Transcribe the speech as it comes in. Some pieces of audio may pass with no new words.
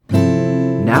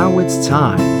now it's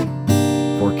time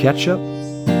for Ketchup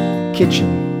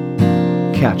Kitchen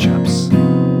Catch-Ups.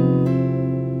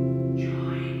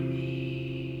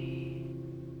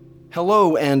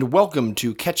 Hello and welcome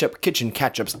to Ketchup Kitchen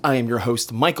Catch-Ups. I am your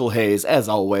host, Michael Hayes, as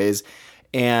always,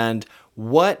 and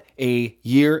what a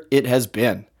year it has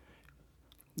been.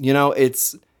 You know,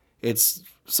 it's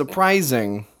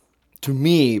surprising to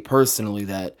me personally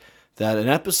that an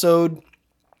episode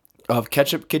of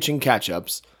Ketchup Kitchen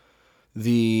Catch-Ups,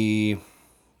 the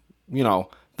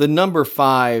number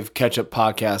 5 ketchup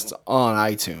podcast on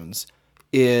iTunes,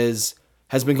 has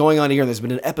been going on a year, and there's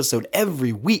been an episode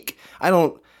every week. I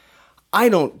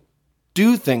don't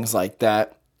do things like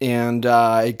that, and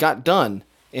it got done.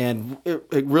 And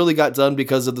it really got done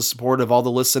because of the support of all the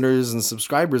listeners and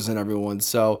subscribers and everyone.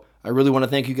 So I really want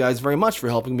to thank you guys very much for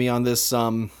helping me on this,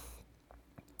 I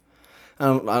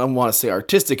don't want to say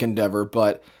artistic endeavor,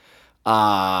 but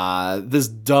this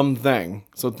dumb thing.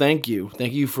 So thank you.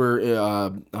 Thank you for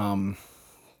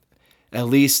at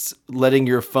least letting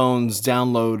your phones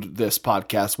download this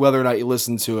podcast. Whether or not you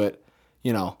listen to it,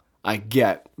 I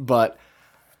get. But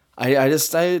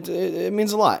it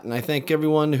means a lot. And I thank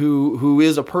everyone who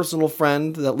is a personal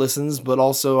friend that listens, but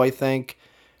also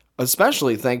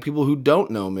especially thank people who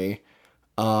don't know me.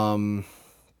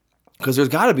 Because there's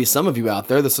got to be some of you out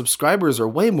there. The subscribers are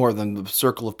way more than the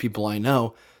circle of people I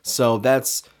know. So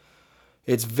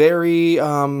it's very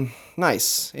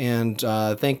nice. And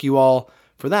thank you all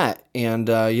for that. And,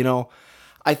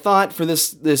 I thought for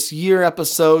this year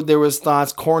episode, there was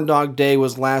thoughts. Corn Dog Day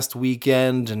was last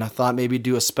weekend, and I thought maybe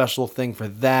do a special thing for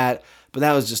that. But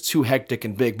that was just too hectic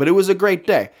and big. But it was a great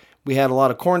day. We had a lot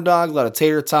of corn dogs, a lot of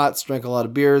tater tots, drank a lot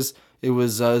of beers. It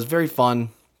was very fun.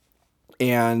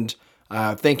 And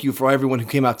thank you for everyone who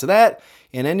came out to that.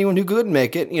 And anyone who couldn't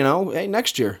make it, hey,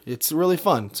 next year. It's really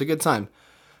fun. It's a good time.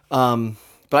 But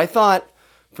I thought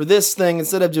for this thing,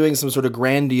 instead of doing some sort of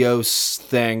grandiose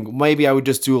thing, maybe I would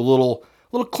just do a little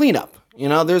cleanup.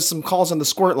 There's some calls on the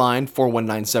Squirt line,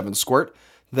 4197-SQUIRT,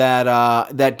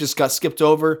 that just got skipped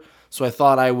over. So I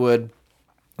thought I would,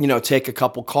 take a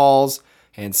couple calls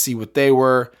and see what they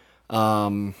were.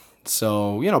 But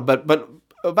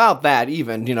about that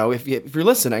even, if you're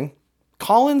listening,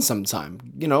 call in sometime.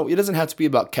 It doesn't have to be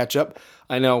about ketchup.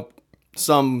 I know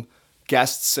some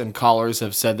guests and callers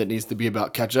have said that it needs to be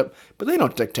about ketchup, but they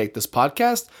don't dictate this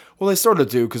podcast. Well, they sort of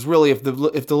do, because really, if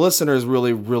the listeners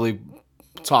really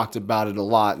talked about it a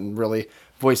lot and really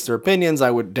voiced their opinions, I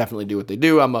would definitely do what they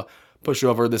do. I'm a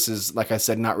pushover. This is, like I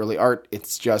said, not really art.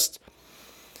 It's just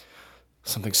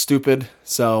something stupid.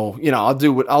 So, I'll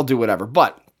do whatever.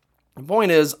 But the point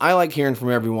is, I like hearing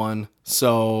from everyone.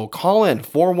 So call in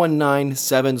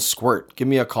 4197-SQUIRT. Give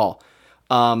me a call.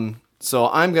 So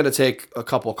I'm going to take a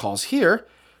couple calls here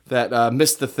that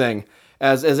missed the thing.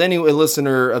 As any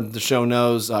listener of the show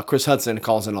knows, Chris Hudson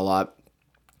calls in a lot.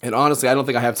 And honestly, I don't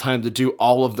think I have time to do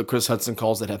all of the Chris Hudson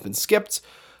calls that have been skipped.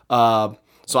 So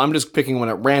I'm just picking one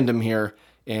at random here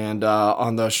and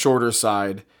on the shorter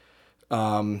side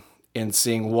and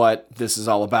seeing what this is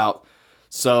all about.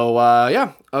 So,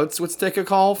 let's take a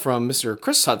call from Mr.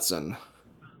 Chris Hudson.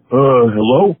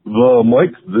 Hello,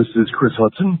 Mike. This is Chris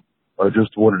Hudson. I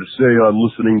just wanted to say I'm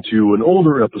listening to an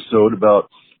older episode about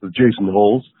Jason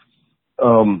Holes.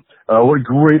 What a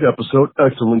great episode.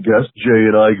 Excellent guest. Jay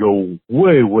and I go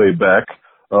way, way back,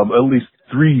 at least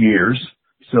 3 years.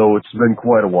 So it's been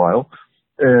quite a while.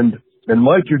 And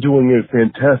Mike, you're doing a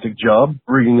fantastic job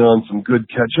bringing on some good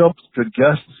catch-ups, good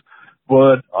guests.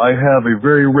 But I have a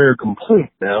very rare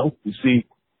complaint now. You see,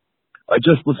 I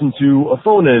just listened to a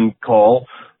phone-in call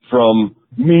from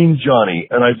Mean Johnny,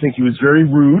 and I think he was very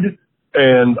rude,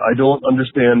 and I don't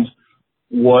understand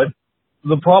what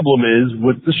the problem is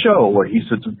with the show. He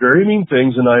said some very mean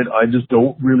things, and I just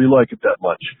don't really like it that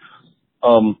much.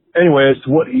 Anyway, as to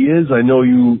what he is, I know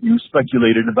you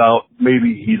speculated about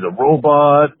maybe he's a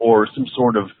robot or some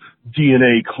sort of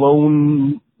DNA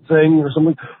clone thing or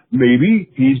something. Maybe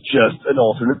he's just an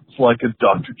alternate. It's like a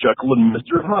Dr. Jekyll and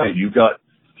Mr. Hyde. You got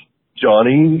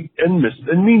Johnny and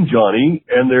Mean Johnny,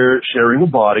 and they're sharing a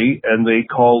body, and they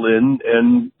call in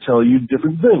and tell you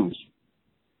different things.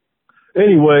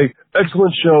 Anyway,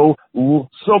 excellent show.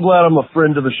 So glad I'm a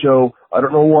friend of the show. I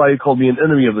don't know why you called me an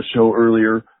enemy of the show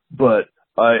earlier, but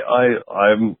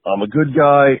I'm a good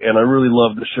guy, and I really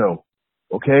love the show.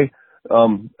 Okay?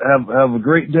 Have a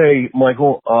great day,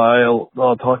 Michael.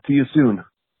 I'll talk to you soon.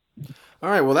 All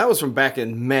right, well, that was from back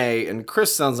in May, and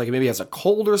Chris sounds like he maybe has a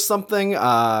cold or something.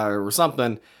 Either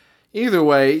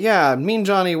way, yeah, Mean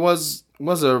Johnny was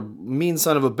a mean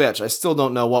son of a bitch. I still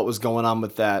don't know what was going on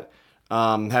with that.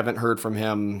 Haven't heard from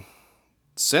him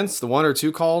since the 1 or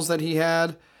 2 calls that he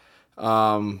had.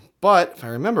 But if I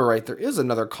remember right, there is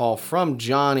another call from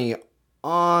Johnny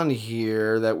on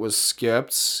here that was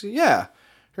skipped. Yeah,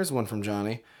 here's one from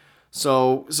Johnny.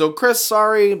 So Chris,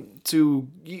 sorry to,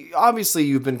 obviously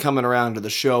you've been coming around to the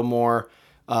show more.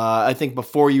 I think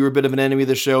before you were a bit of an enemy of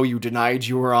the show, you denied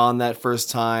you were on that first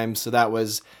time. So that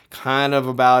was kind of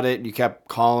about it. You kept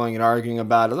calling and arguing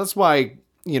about it. That's why,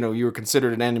 you were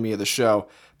considered an enemy of the show.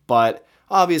 But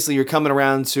obviously you're coming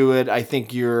around to it. I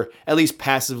think you're at least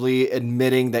passively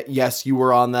admitting that, yes, you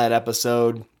were on that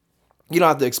episode. You don't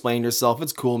have to explain yourself.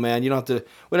 It's cool, man. You don't have to,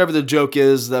 whatever the joke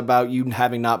is about you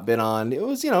having not been on. It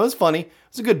was, it was funny. It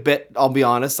was a good bit, I'll be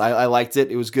honest. I liked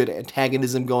it. It was good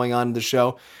antagonism going on in the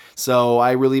show. So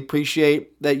I really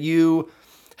appreciate that you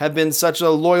have been such a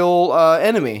loyal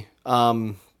enemy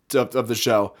of the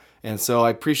show. And so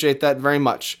I appreciate that very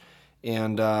much.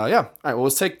 And yeah, all right. Well,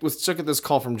 let's check out this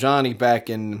call from Johnny back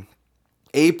in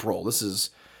April. This is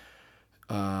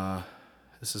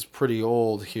pretty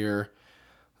old here.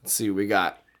 Let's see what we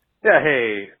got. Yeah,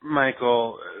 hey,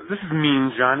 Michael. This is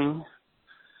Mean Johnny.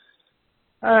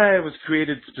 I was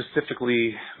created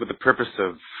specifically with the purpose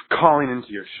of calling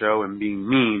into your show and being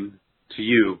mean to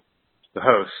you, the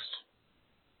host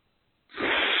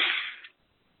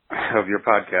of your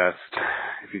podcast,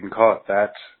 if you can call it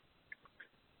that,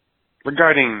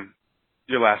 regarding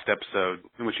your last episode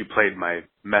in which you played my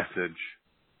message.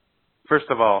 First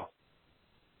of all,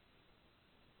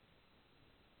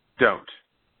 don't.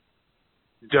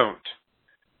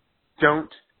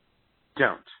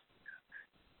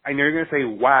 I know you're going to say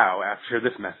wow after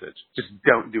this message. Just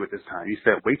don't do it this time. You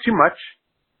said way too much.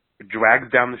 It drags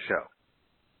down the show.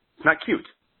 It's not cute.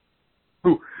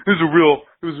 That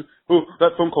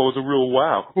phone call was a real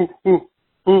wow.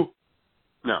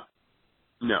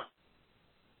 No.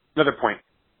 Another point.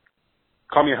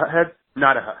 Call me a huthead?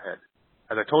 Not a huthead.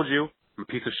 As I told you, I'm a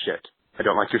piece of shit. I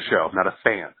don't like your show. I'm not a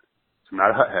fan. So I'm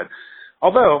not a huthead.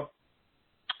 Although,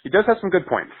 he does have some good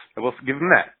points. I will give him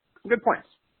that. Some good points.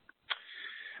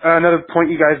 Another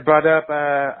point you guys brought up,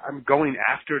 I'm going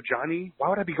after Johnny. Why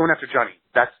would I be going after Johnny?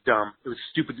 That's dumb. It was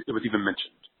stupid it was even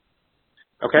mentioned.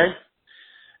 Okay?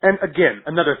 And again,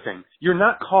 another thing. You're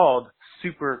not called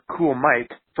Super Cool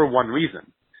Mike for one reason.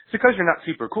 It's because you're not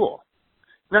super cool.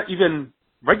 Not even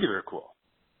regular cool.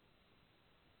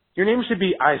 Your name should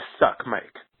be I Suck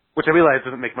Mike, which I realize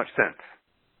doesn't make much sense.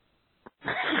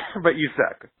 But you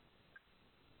suck.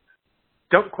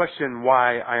 Don't question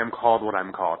why I am called what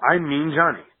I'm called. I'm Mean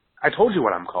Johnny. I told you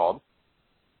what I'm called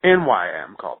and why I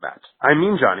am called that. I'm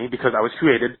Mean Johnny because I was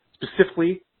created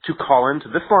specifically to call into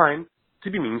this line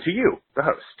to be mean to you, the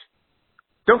host.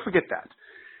 Don't forget that.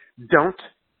 Don't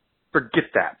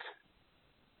forget that.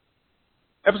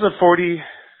 Episode 40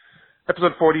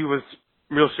 was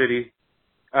real shitty.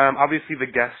 Obviously the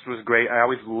guest was great. I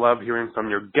always love hearing from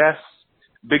your guests.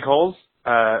 Big Holes,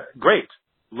 great.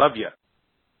 Love you.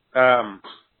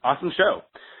 Awesome show.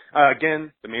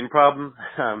 Again, the main problem,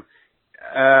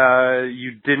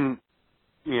 you didn't,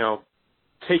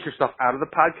 take yourself out of the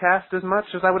podcast as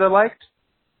much as I would have liked.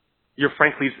 You're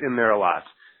frankly in there a lot.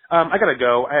 I gotta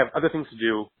go. I have other things to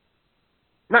do.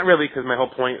 Not really, because my whole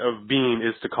point of being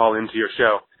is to call into your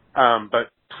show.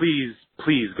 But please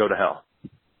go to hell.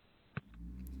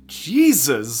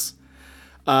 Jesus.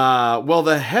 Well,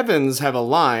 the heavens have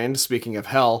aligned, speaking of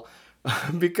hell,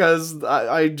 because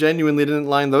I genuinely didn't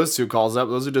line those two calls up.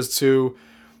 Those are just two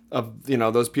of,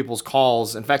 those people's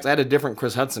calls. In fact, I had a different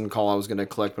Chris Hudson call I was going to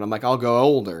click, but I'm like, I'll go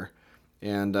older.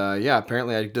 And yeah,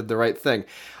 apparently I did the right thing.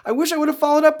 I wish I would have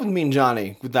followed up with Mean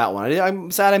Johnny with that one.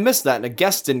 I'm sad I missed that, and a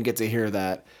guest didn't get to hear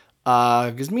that.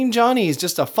 Because Mean Johnny is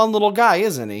just a fun little guy,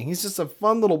 isn't he? He's just a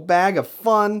fun little bag of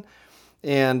fun.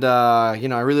 And, I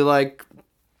really like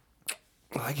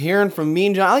hearing from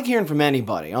Mean Johnny. I like hearing from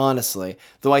anybody, honestly.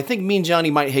 Though I think Mean Johnny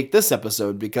might hate this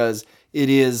episode because it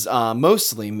is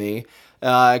mostly me,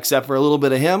 except for a little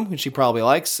bit of him, which he probably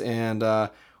likes. And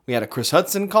we had a Chris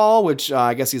Hudson call, which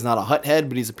I guess he's not a huthead,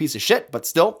 but he's a piece of shit. But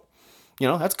still,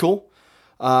 that's cool.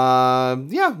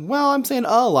 Yeah, well, I'm saying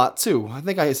a lot too. I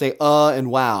think I say and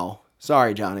wow.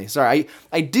 Sorry, Johnny. Sorry.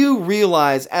 I do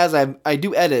realize as I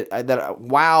do edit that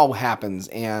wow happens,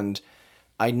 and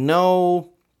I know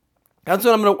that's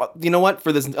what I'm going to, you know what?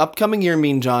 For this upcoming year,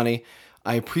 Mean Johnny,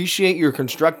 I appreciate your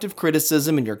constructive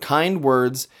criticism and your kind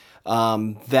words,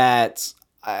 that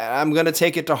I'm going to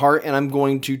take it to heart, and I'm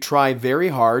going to try very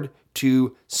hard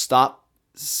to stop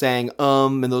saying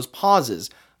and those pauses.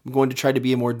 I'm going to try to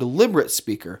be a more deliberate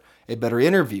speaker, a better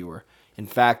interviewer. In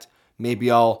fact,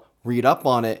 maybe I'll read up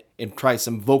on it and try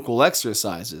some vocal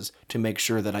exercises to make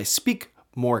sure that I speak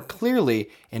more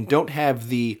clearly and don't have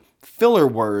the filler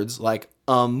words like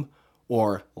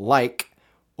or like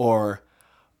or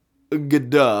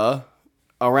gda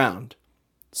around.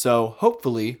 So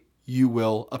hopefully you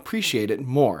will appreciate it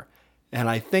more. And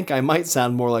I think I might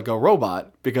sound more like a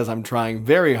robot because I'm trying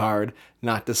very hard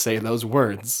not to say those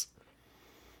words.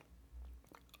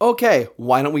 Okay,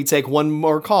 why don't we take one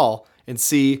more call and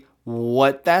see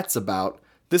what that's about?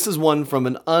 This is one from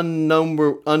an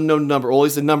unknown number, or at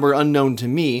least a number unknown to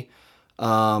me.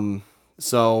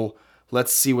 So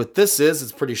let's see what this is.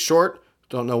 It's pretty short.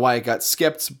 Don't know why it got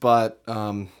skipped, but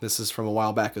this is from a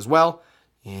while back as well.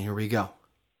 And here we go.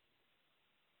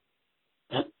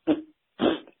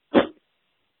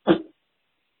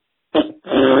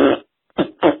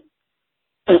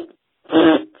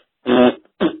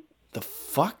 The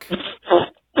fuck?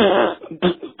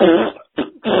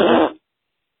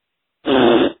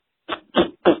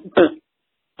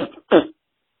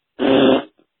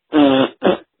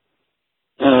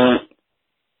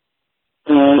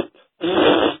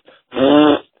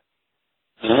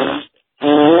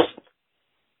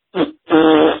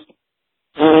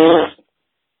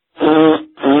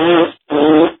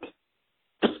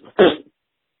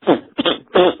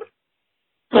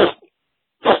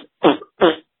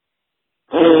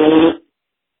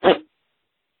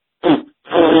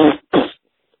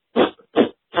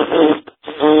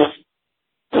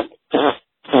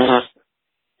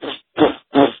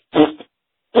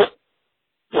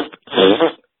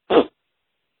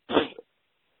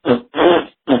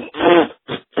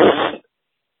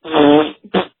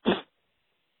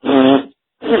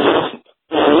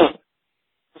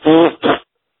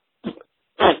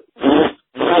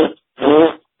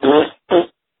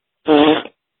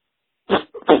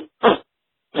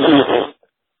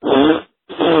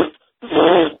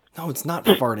 No, it's not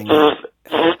farting.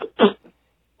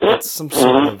 It's some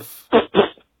sort of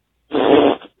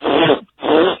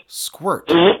squirt.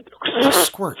 It's a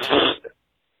squirt.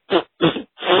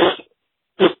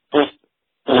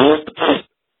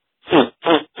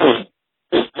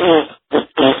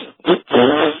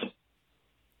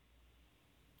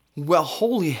 Well,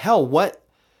 holy hell, what?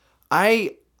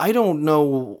 I don't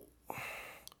know.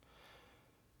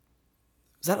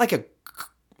 Is that like a...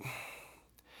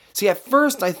 See, at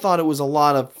first I thought it was a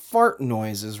lot of fart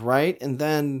noises, right? And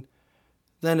then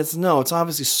it's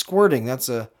obviously squirting. That's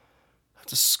a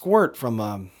squirt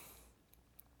from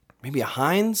maybe a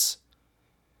Heinz?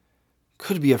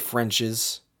 Could be a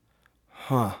French's.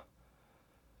 Huh.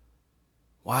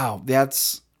 Wow,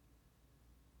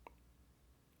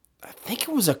 I think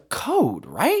it was a code,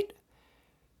 right?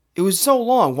 It was so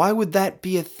long. Why would that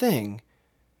be a thing?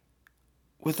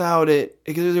 Without it,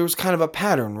 there was kind of a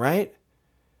pattern, right?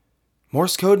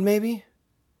 Morse code, maybe?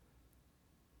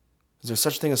 Is there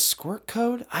such thing as squirt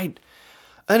code?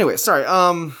 Anyway, sorry.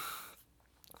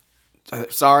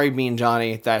 Sorry, Mean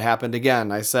Johnny, that happened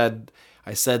again. I said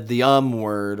the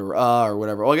word or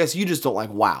whatever. Well, I guess you just don't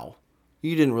like wow.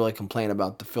 You didn't really complain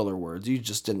about the filler words. You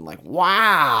just didn't like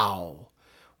wow.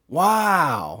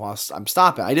 Wow. Well, I'm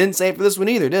stopping. I didn't say it for this one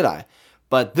either, did I?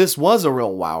 But this was a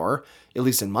real wower, at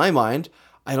least in my mind.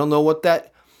 I don't know what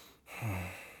that...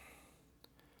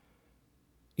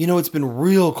 You know, it's been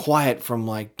real quiet from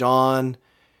like Dawn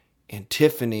and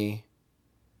Tiffany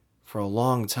for a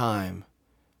long time.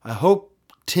 I hope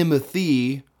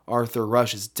Timothy Arthur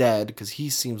Rush is dead because he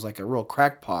seems like a real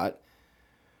crackpot.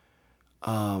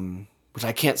 Which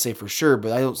I can't say for sure,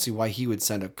 but I don't see why he would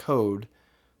send a code.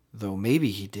 Though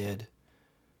maybe he did.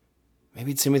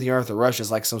 Maybe Timothy Arthur Rush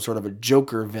is like some sort of a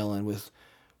Joker villain with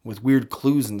weird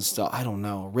clues and stuff. I don't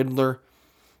know. Riddler.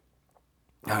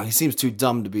 Oh, he seems too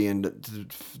dumb to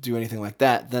do anything like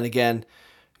that. Then again,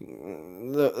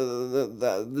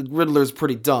 the Riddler's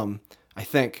pretty dumb, I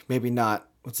think. Maybe not.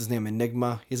 What's his name?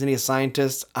 Enigma? Isn't he a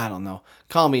scientist? I don't know.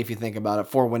 Call me if you think about it.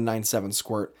 4197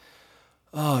 Squirt.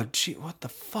 Oh, gee, what the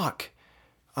fuck?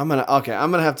 I'm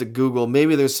gonna have to Google.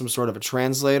 Maybe there's some sort of a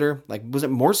translator. Like, was it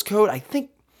Morse code? I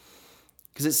think,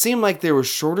 because it seemed like there were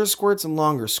shorter squirts and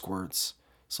longer squirts.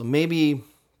 So maybe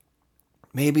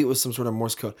it was some sort of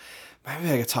Morse code.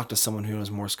 Maybe I could talk to someone who knows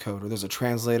Morse code, or there's a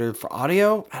translator for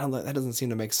audio. I don't know. That doesn't seem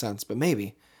to make sense, but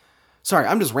maybe. Sorry,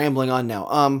 I'm just rambling on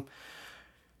now.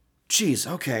 Geez,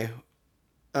 okay.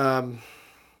 Well,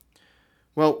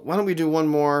 why don't we do one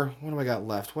more? What do I got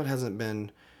left? What hasn't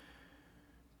been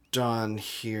done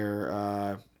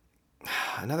here?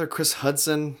 Another Chris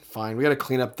Hudson. Fine, we got to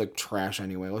clean up the trash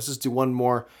anyway. Let's just do one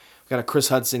more. We got a Chris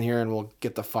Hudson here, and we'll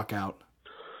get the fuck out.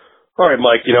 All right,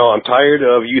 Mike, I'm tired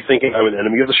of you thinking I'm an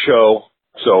enemy of the show,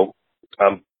 so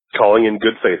I'm calling in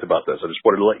good faith about this. I just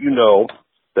wanted to let you know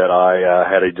that I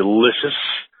had a delicious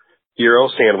gyro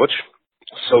sandwich.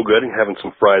 So good, and having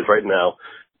some fries right now.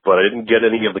 but I didn't get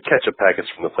any of the ketchup packets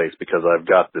from the place because I've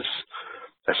got this.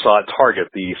 I saw at Target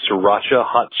the Sriracha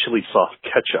hot chili sauce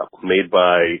ketchup made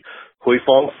by Hui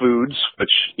Fong Foods,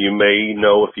 which you may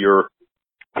know if you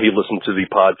listen to the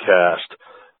podcast,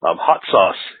 Hot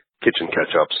Sauce Kitchen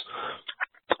Ketchups.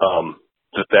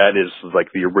 That is like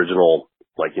the original,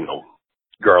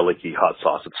 garlicky hot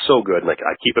sauce. It's so good. And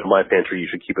I keep it in my pantry. You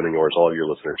should keep it in yours. All of your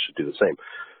listeners should do the same.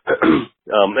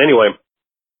 Anyway,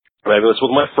 I have this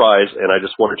with my fries, and I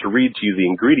just wanted to read to you the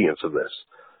ingredients of this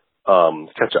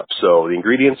ketchup. So the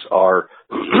ingredients are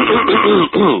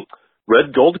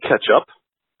red gold ketchup,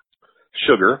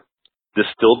 sugar,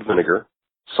 distilled vinegar,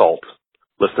 salt,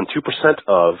 less than 2%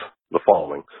 of the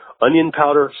following: onion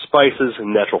powder, spices,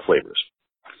 and natural flavors.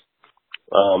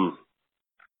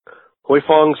 Hui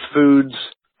Fong Foods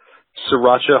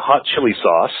Sriracha hot chili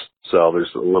sauce. So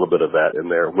there's a little bit of that in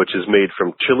there, which is made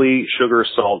from chili, sugar,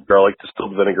 salt, garlic,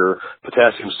 distilled vinegar,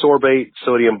 potassium sorbate,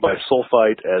 sodium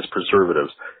bisulfite as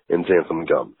preservatives, and xanthan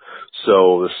gum.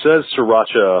 So it says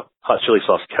Sriracha hot chili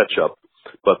sauce ketchup,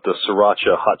 but the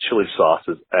Sriracha hot chili sauce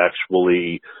is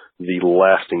actually the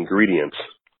last ingredient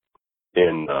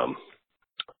in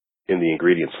the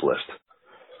ingredients list.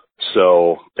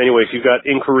 So anyway, if you've got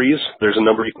inquiries, there's a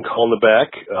number you can call in the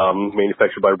back,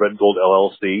 manufactured by Red Gold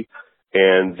LLC.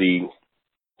 And the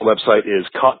website is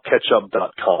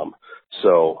caughtketchup.com.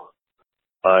 So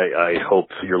I hope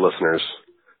your listeners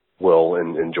will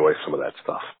enjoy some of that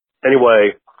stuff.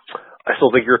 Anyway, I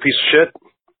still think you're a piece of shit,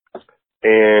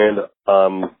 and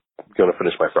I'm going to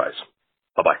finish my fries.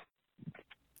 Bye-bye.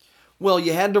 Well,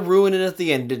 you had to ruin it at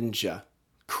the end, didn't you,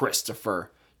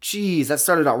 Christopher? Jeez, that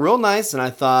started out real nice, and I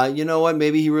thought, you know what,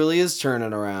 maybe he really is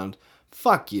turning around.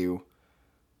 Fuck you.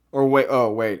 Or wait.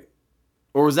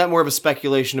 Or was that more of a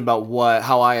speculation about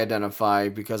how I identify?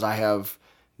 Because I have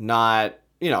not,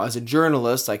 as a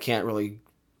journalist, I can't really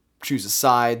choose a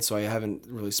side, so I haven't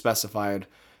really specified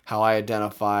how I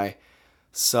identify.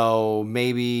 So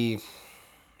maybe,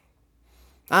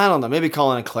 I don't know, maybe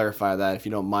call in and clarify that if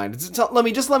you don't mind. Let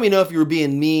me know if you were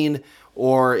being mean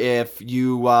or if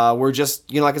you were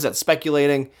just, like I said,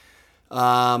 speculating.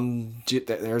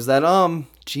 There's that,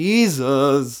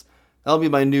 Jesus. That'll be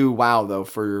my new wow, though,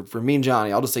 for me and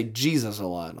Johnny. I'll just say Jesus a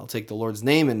lot. I'll take the Lord's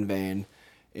name in vain,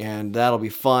 and that'll be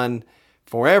fun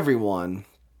for everyone.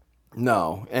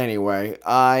 No, anyway,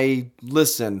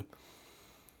 listen.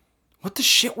 What the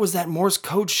shit was that Morse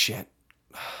code shit?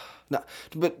 No,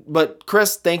 but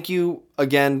Chris, thank you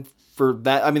again for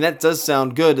that. I mean, that does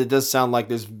sound good. It does sound like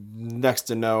there's next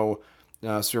to no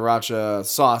sriracha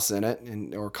sauce in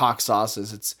it, or cock sauce,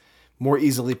 as it's more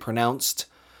easily pronounced.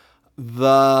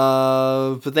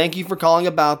 But thank you for calling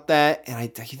about that. And I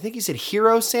think you said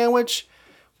hero sandwich,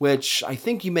 which I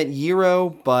think you meant gyro,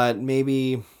 but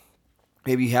maybe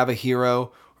you have a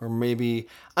hero, or maybe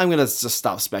I'm going to just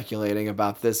stop speculating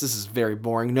about this. This is very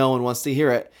boring. No one wants to hear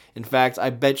it. In fact,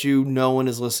 I bet you no one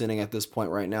is listening at this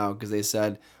point right now because they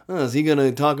said, is he going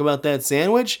to talk about that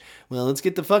sandwich? Well, let's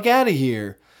get the fuck out of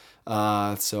here.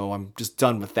 So I'm just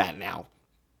done with that now.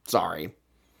 Sorry.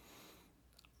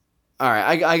 All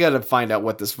right, I got to find out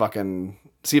what this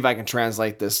see if I can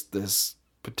translate this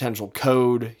potential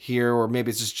code here, or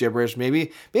maybe it's just gibberish. Maybe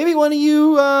one of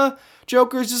you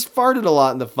jokers just farted a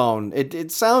lot in the phone.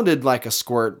 It sounded like a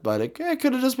squirt, but it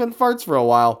could have just been farts for a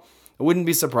while. I wouldn't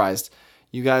be surprised.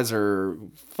 You guys are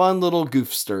fun little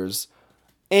goofsters.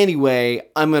 Anyway,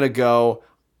 I'm going to go.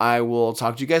 I will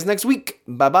talk to you guys next week.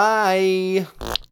 Bye-bye.